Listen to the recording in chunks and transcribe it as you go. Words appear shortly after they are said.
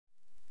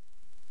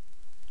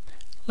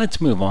Let's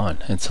move on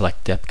and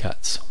select depth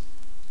cuts.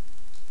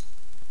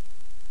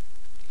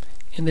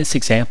 In this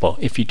example,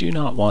 if you do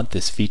not want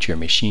this feature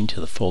machined to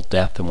the full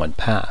depth in one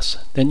pass,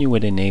 then you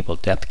would enable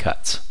depth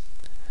cuts.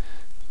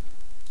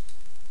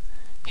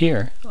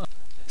 Here,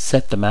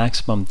 set the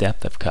maximum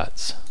depth of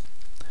cuts.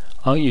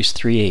 I'll use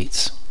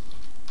 3/8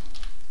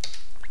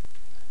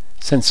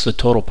 since the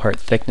total part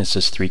thickness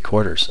is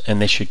 3/4,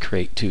 and this should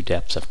create 2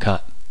 depths of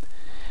cut.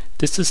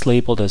 This is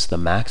labeled as the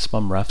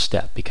maximum rough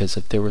step because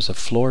if there was a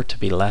floor to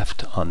be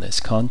left on this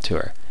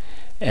contour,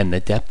 and the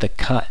depth of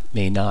cut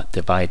may not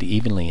divide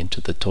evenly into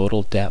the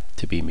total depth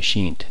to be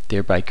machined,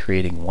 thereby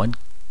creating one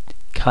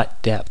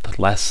cut depth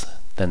less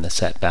than the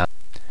set value.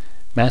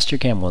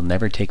 Mastercam will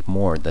never take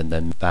more than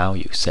the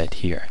value set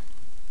here.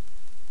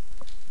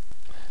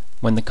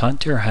 When the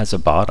contour has a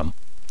bottom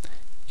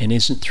and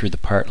isn't through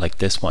the part like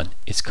this one,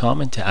 it's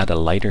common to add a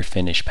lighter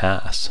finish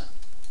pass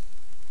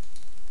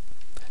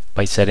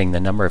by setting the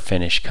number of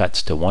finish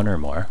cuts to 1 or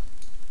more,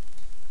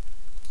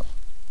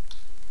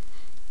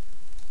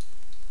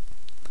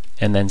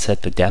 and then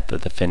set the depth of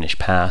the finish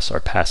pass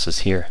or passes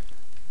here.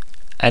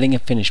 Adding a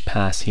finish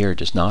pass here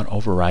does not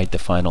override the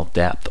final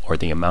depth or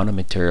the amount of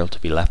material to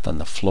be left on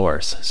the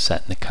floors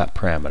set in the cut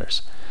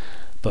parameters,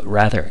 but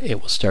rather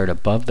it will start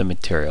above the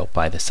material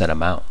by the set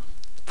amount.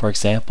 For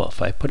example, if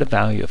I put a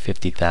value of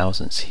 50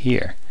 thousandths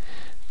here,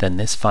 then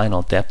this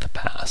final depth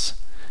pass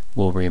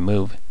will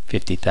remove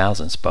 50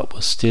 thousandths but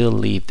will still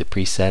leave the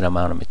preset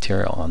amount of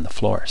material on the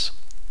floors.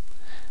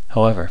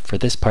 However, for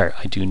this part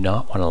I do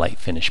not want a light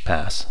finish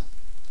pass,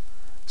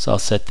 so I'll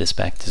set this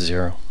back to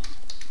 0.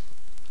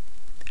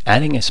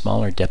 Adding a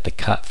smaller depth of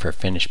cut for a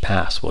finish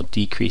pass will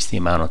decrease the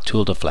amount of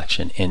tool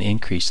deflection and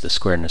increase the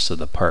squareness of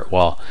the part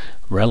wall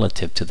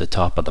relative to the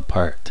top of the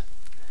part,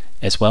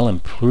 as well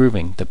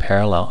improving the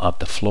parallel of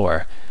the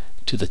floor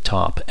to the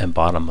top and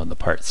bottom of the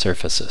part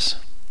surfaces.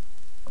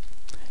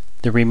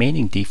 The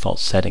remaining default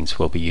settings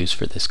will be used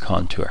for this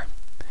contour.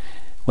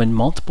 When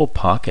multiple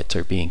pockets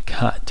are being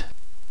cut,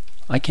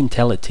 I can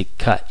tell it to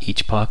cut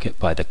each pocket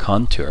by the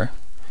contour,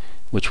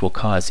 which will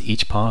cause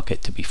each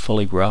pocket to be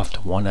fully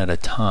roughed one at a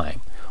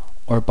time,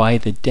 or by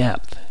the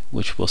depth,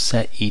 which will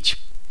set each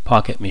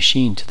pocket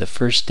machine to the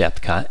first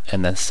depth cut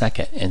and the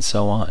second, and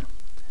so on.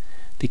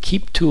 The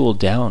Keep Tool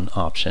Down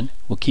option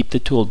will keep the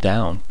tool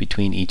down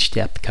between each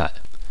depth cut.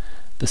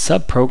 The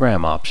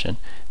Sub-Program option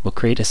will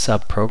create a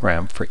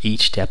sub-program for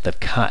each depth of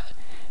cut,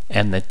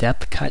 and the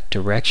depth cut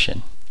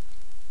direction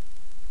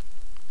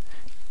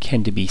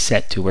can be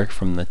set to work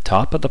from the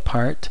top of the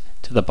part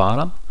to the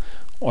bottom,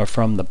 or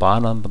from the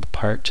bottom of the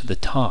part to the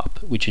top,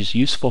 which is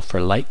useful for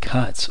light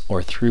cuts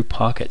or through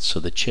pockets so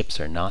the chips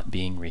are not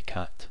being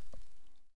recut.